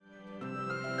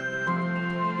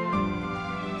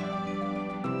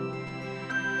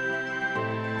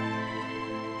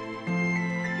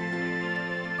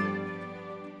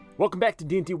Welcome back to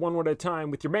D&D One Word at a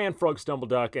Time with your man, Frog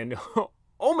Stumbleduck, and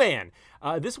oh man,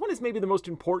 this one is maybe the most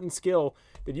important skill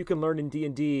that you can learn in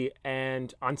D&D,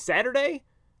 and on Saturday,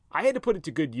 I had to put it to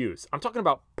good use. I'm talking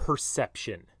about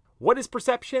perception. What is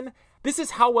perception? This is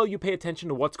how well you pay attention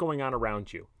to what's going on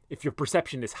around you. If your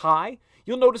perception is high,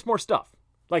 you'll notice more stuff.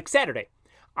 Like Saturday,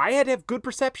 I had to have good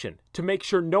perception to make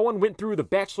sure no one went through the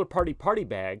bachelor party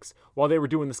bags while they were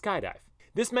doing the skydive.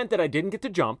 This meant that I didn't get to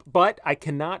jump, but I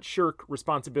cannot shirk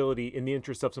responsibility in the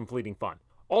interest of some fleeting fun.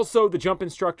 Also, the jump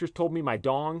instructors told me my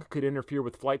dong could interfere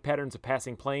with flight patterns of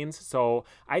passing planes, so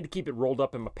I had to keep it rolled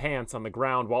up in my pants on the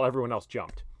ground while everyone else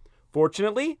jumped.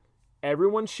 Fortunately,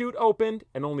 everyone's chute opened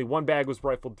and only one bag was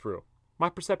rifled through. My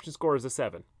perception score is a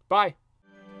 7. Bye.